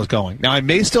football is going. Now, I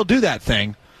may still do that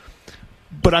thing,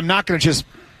 but I'm not going to just,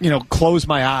 close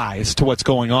my eyes to what's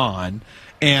going on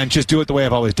and just do it the way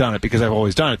I've always done it because I've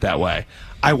always done it that way.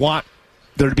 I want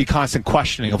there to be constant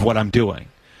questioning of what I'm doing.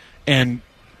 And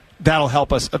that'll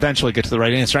help us eventually get to the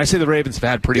right answer. I say the Ravens have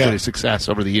had pretty good success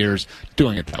over the years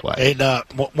doing it that way. And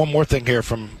one more thing here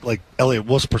from Elliot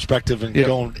Wolf's perspective and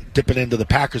dipping into the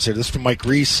Packers here. This is from Mike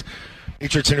Reese.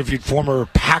 Patriots interviewed former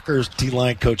Packers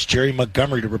D-line coach Jerry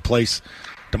Montgomery to replace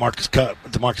DeMarcus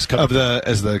Cousins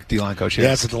as the D-line coach. Yeah,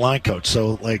 as the line coach.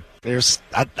 So there's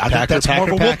I think that's more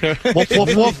of a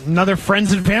wolf. Another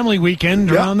friends and family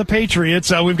weekend around the Patriots.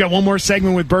 We've got one more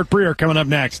segment with Bert Breer coming up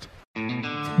next.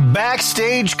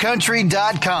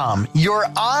 BackstageCountry.com, your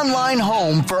online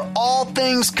home for all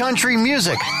things country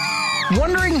music.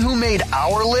 Wondering who made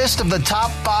our list of the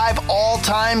top 5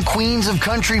 all-time queens of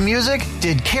country music?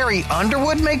 Did Carrie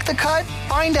Underwood make the cut?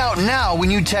 Find out now when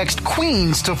you text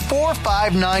Queens to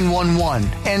 45911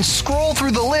 and scroll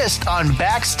through the list on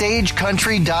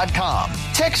BackstageCountry.com.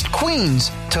 Text Queens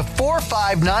to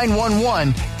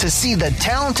 45911 to see the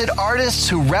talented artists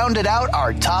who rounded out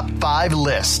our top 5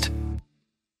 list.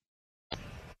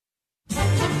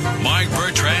 Mike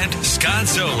Bertrand, Scott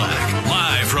Zolak,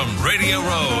 live from Radio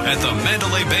Row at the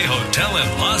Mandalay Bay Hotel in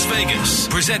Las Vegas.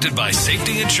 Presented by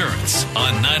Safety Insurance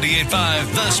on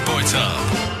 98.5 The Sports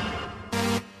Hub.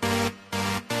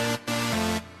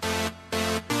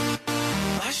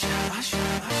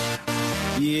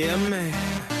 Yeah, man.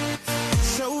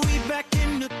 So we back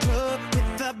in the club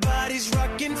with our bodies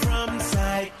rocking from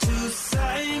side to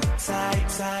side, side to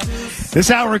side. This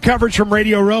hour of coverage from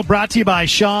Radio Row brought to you by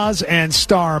Shaw's and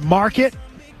Star Market.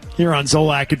 Here on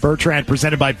Zolak and Bertrand,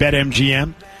 presented by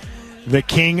BetMGM, the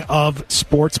king of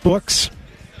sportsbooks.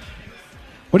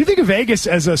 What do you think of Vegas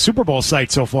as a Super Bowl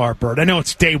site so far, Bert? I know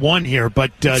it's day one here,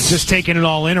 but just taking it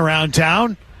all in around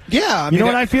town? Yeah. You know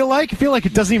what I feel like? I feel like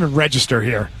it doesn't even register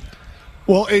here.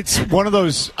 Well, it's one of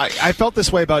those. I felt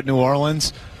this way about New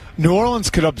Orleans. New Orleans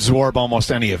could absorb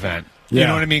almost any event. You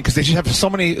know what I mean? Because they just have so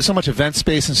much event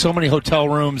space and so many hotel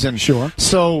rooms. And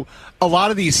so a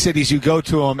lot of these cities, you go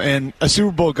to them, and a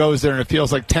Super Bowl goes there, and it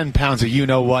feels like 10 pounds of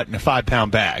you-know-what in a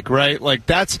 5-pound bag, right? Like,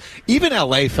 that's – even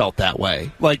L.A. felt that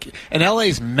way. Like, and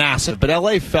L.A.'s massive, but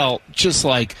L.A. felt just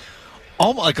like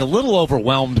almost like a little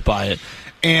overwhelmed by it.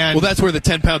 And well, that's where the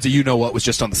 10 pounds of you-know-what was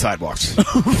just on the sidewalks.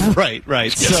 right.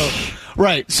 Yes.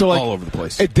 So like, all over the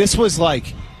place.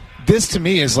 This to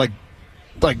me is like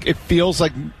it feels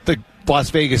like the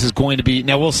Las Vegas is going to be.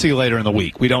 Now we'll see later in the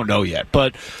week. We don't know yet,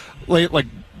 but like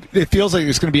it feels like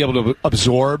it's going to be able to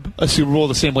absorb a Super Bowl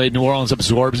the same way New Orleans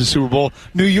absorbs a Super Bowl.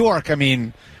 New York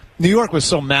was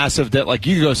so massive that like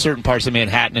you could go to certain parts of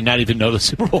Manhattan and not even know the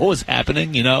Super Bowl was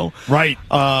happening, you know? Right.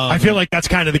 I feel like that's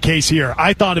kind of the case here.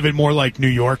 I thought of it more like New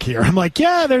York here. I'm like,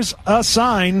 yeah, there's a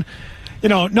sign. You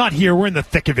know, not here. We're in the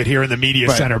thick of it here in the media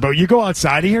center. But you go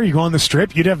outside of here, you go on the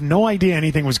Strip, you'd have no idea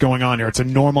anything was going on here. It's a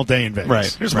normal day in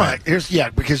Vegas. Right.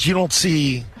 Because you don't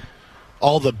see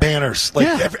all the banners.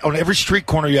 Like on every street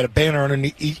corner, you had a banner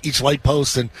underneath each light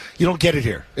post, and you don't get it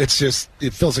here. It's just,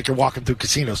 it feels like you're walking through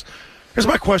casinos. Here's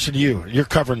my question to you. You're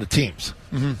covering the teams.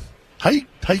 Mm-hmm. How you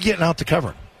getting out to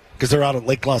cover? Because they're out at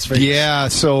Lake Las Vegas. Yeah,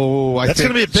 so I think that's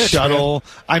going to be a bitch, shuttle.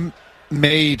 Man. I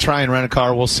may try and rent a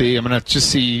car. We'll see. I'm going to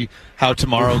just see how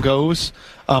tomorrow goes.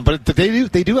 But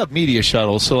they do have media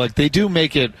shuttles, so like they do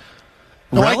make it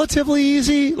relatively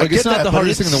easy. Like it's not the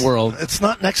hardest thing in the world. It's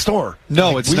not next door.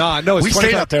 No, it's not. No, it's we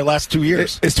stayed out there last 2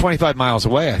 years. It's 25 miles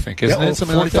away, I think, isn't it?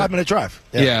 Something 45-minute drive.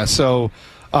 Yeah, so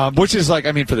which is like,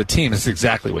 I mean, for the team, it's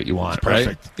exactly what you want, it's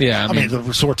perfect. Right? Yeah, I mean, the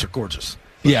resorts are gorgeous.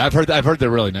 Yeah, I've heard they're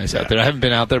really nice out there. I haven't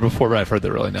been out there before, but I've heard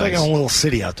they're really nice. It's like a little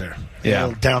city out there.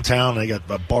 Yeah, downtown. They got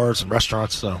bars and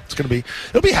restaurants, so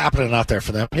it'll be happening out there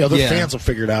for them. You know, the fans will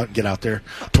figure it out and get out there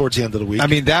towards the end of the week. I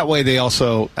mean, that way that's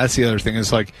the other thing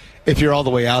is like if you're all the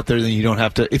way out there, then you don't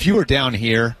have to. If you were down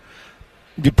here,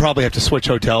 you'd probably have to switch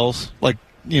hotels, like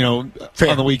on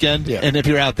the weekend. Yeah. And if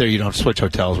you're out there, you don't have to switch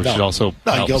hotels, which is also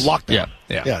helps. You go lock down.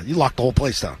 Yeah. You lock the whole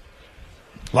place down.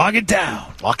 Lock it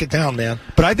down. Lock it down, man.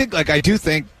 But I think, I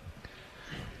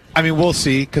mean, we'll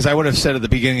see, because I would have said at the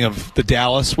beginning of the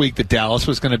Dallas week that Dallas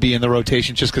was going to be in the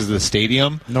rotation just because of the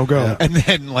stadium. No go. Yeah. And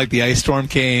then, the ice storm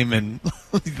came, and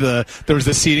there was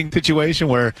the seating situation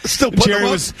where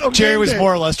Jerry was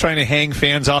more or less trying to hang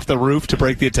fans off the roof to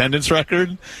break the attendance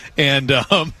record. And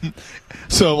and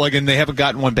they haven't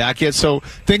gotten one back yet. So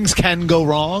things can go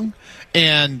wrong.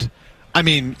 And, I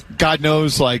mean, God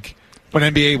knows, when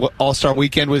NBA All-Star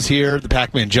Weekend was here, the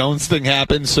Pac-Man Jones thing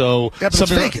happened, so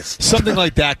something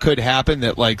like that could happen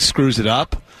that screws it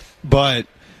up. But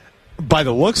by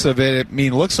the looks of it,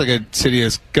 it looks like a city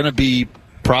that's going to be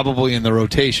probably in the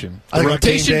rotation. I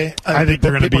think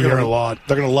they're going to be here a lot.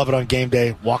 They're going to love it on game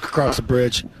day. Walk across the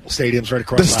bridge. Stadium's right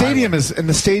across the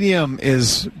the stadium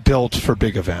is built for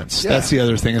big events. Yeah. That's the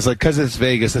other thing. Is because it's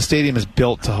Vegas, the stadium is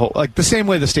built to hold the same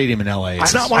way the stadium in LA is.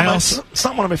 It's not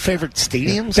one of my favorite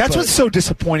stadiums. That's what's so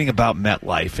disappointing about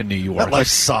MetLife in New York. MetLife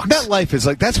sucks. MetLife is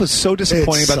that's what's so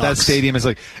disappointing about that stadium is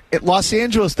at Los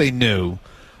Angeles they knew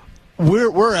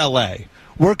we're LA.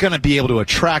 We're going to be able to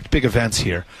attract big events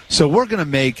here. So we're going to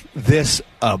make this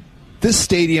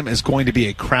stadium is going to be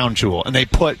a crown jewel. And they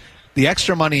put the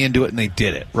extra money into it, and they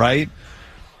did it, right?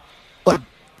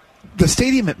 The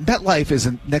stadium at MetLife is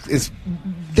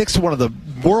next to one of the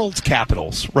world's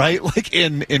capitals, right?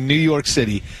 In New York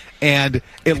City. And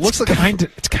it looks like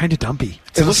it's kind of dumpy.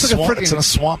 It looks like it's in a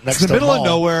swamp next to the middle of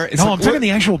nowhere. I'm talking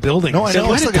the actual building. No, I know. It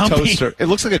looks like a toaster. It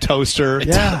looks like a toaster. It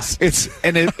does.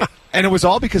 And it was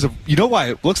all because of why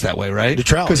it looks that way, right?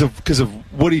 Neutrality. Because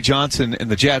of Woody Johnson and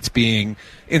the Jets being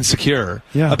insecure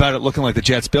about it looking like the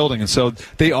Jets building, and so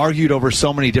they argued over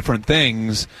so many different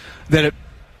things that it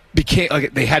became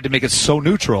they had to make it so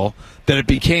neutral that it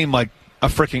became it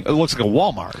looks like a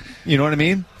Walmart. You know what I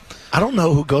mean? I don't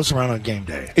know who goes around on game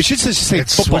day. It should just say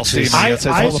football stadium. It's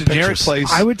a generic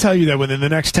place. I would tell you that within the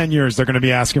next 10 years, they're going to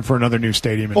be asking for another new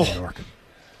stadium in New York.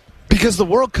 Because the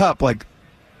World Cup,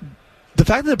 the fact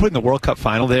that they're putting the World Cup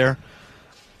final there,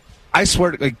 I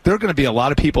swear, there are going to be a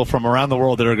lot of people from around the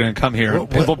world that are going to come here and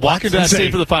walk into that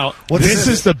stadium for the final. This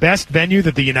is the best venue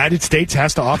that the United States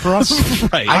has to offer us?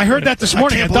 Right. I heard that this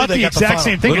morning. I thought the exact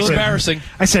same thing. A little embarrassing.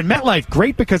 I said, MetLife,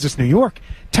 great because it's New York.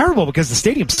 terrible because the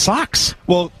stadium sucks.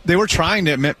 Well, they were trying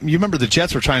to. You remember the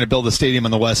Jets were trying to build a stadium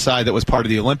on the west side that was part of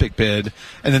the Olympic bid,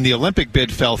 and then the Olympic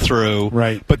bid fell through.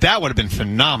 Right. But that would have been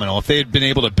phenomenal if they had been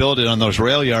able to build it on those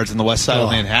rail yards on the west side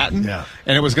of Manhattan. Yeah.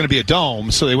 And it was going to be a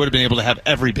dome, so they would have been able to have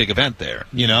every big event there.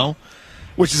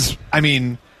 Which is,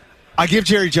 I give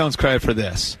Jerry Jones credit for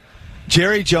this.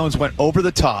 Jerry Jones went over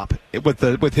the top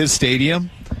with his stadium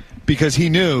because he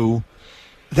knew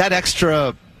that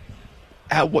extra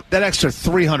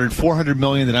 $300-400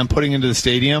 million that I'm putting into the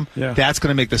stadium, that's going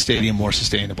to make the stadium more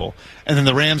sustainable. And then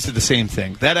the Rams did the same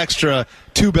thing. That extra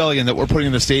 $2 billion that we're putting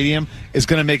in the stadium is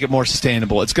going to make it more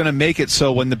sustainable. It's going to make it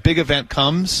so when the big event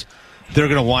comes, they're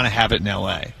going to want to have it in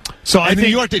L.A. So I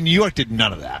think New York did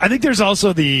none of that. I think there's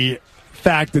also the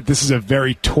fact that this is a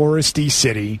very touristy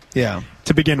city. Yeah.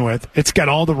 To begin with, it's got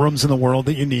all the rooms in the world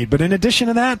that you need. But in addition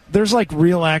to that, there's like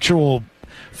real actual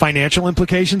financial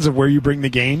implications of where you bring the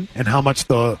game and how much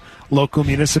the local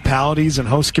municipalities and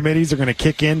host committees are going to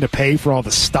kick in to pay for all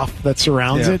the stuff that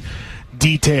surrounds it.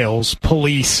 Details,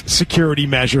 police, security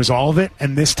measures, all of it.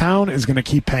 And this town is going to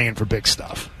keep paying for big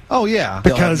stuff. Oh, yeah.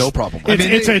 Because no problem.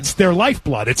 It's their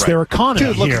lifeblood. It's their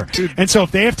economy here. And so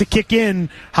if they have to kick in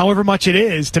however much it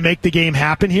is to make the game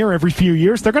happen here every few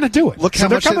years, they're going to do it.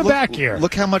 They're coming back here.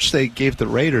 Look how much they gave the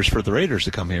Raiders for the Raiders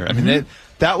to come here. I mean,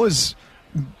 that was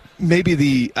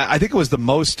maybe I think it was the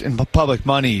most in public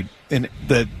money in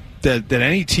that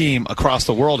any team across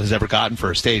the world has ever gotten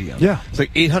for a stadium. Yeah. It's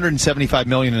like $875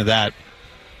 million of that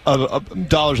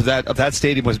dollars of that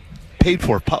stadium was paid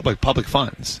for public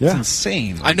funds. Yeah. It's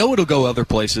insane. I know it'll go other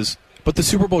places, but the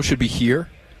Super Bowl should be here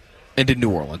and in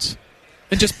New Orleans,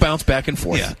 and just bounce back and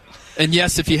forth. Yeah. And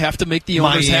yes, if you have to make the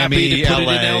owners happy to put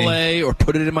LA. it in L.A. or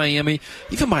put it in Miami,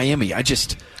 even Miami,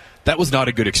 that was not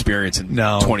a good experience in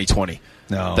 2020.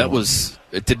 No,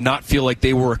 it did not feel like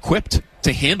they were equipped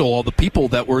to handle all the people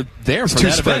that were there for that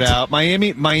event. Too spread event. out.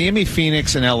 Miami,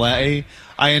 Phoenix, and L.A.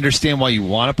 I understand why you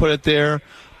want to put it there.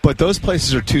 But those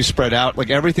places are too spread out. Like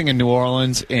everything in New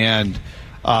Orleans and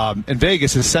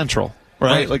Vegas is central,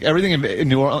 right? Like everything in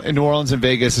New Orleans and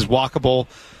Vegas is walkable.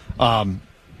 Yeah.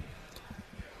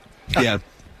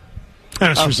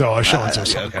 And it's Rizzo.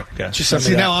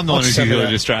 See, now I'm the one who's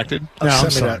really distracted. No, I'm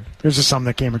sorry. There's just something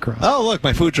that came across. Oh, look,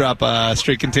 my food drop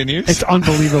streak continues. It's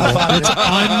unbelievable.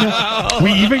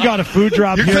 We even got a food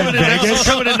drop here in Vegas. You're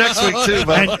coming in next week, too,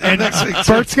 bud. And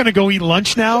Bert's going to go eat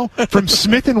lunch now from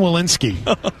Smith & Walensky,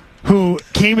 who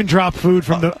came and dropped food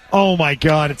from the... Oh, my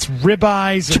God. It's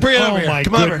ribeyes. Oh, my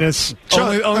goodness.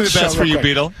 Only the best for you,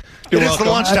 Beetle. It is the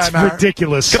lunchtime That's hour.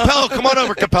 ridiculous. Capello, come on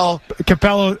over, Capello.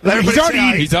 Capello, he's already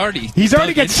eating. He's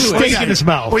already got steak in his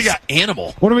mouth. What do you got?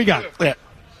 Animal. What do we got? Yeah.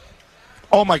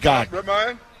 Oh, my God.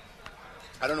 Ribeye?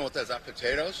 I don't know what that is. That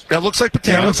potatoes? That looks like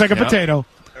potato. Yeah, it looks like a potato.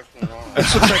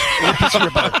 This looks like a piece of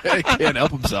ribeye. He can't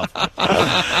help himself.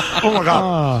 Oh, my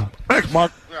God. Thanks,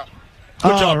 Mark. Yeah.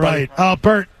 Good job, right.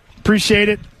 Bert, appreciate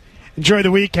it. Enjoy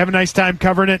the week. Have a nice time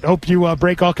covering it. Hope you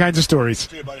break all kinds of stories.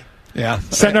 See you, buddy. Yeah.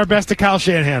 Send our best to Kyle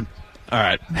Shanahan. All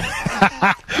right.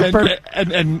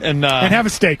 and have a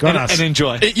steak on us. And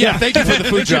enjoy. Thank you for the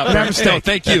food drop. And have a steak.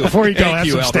 Thank you. Before you go, Thank have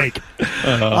you, some Albert. steak.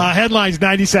 Headlines,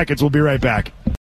 90 seconds. We'll be right back.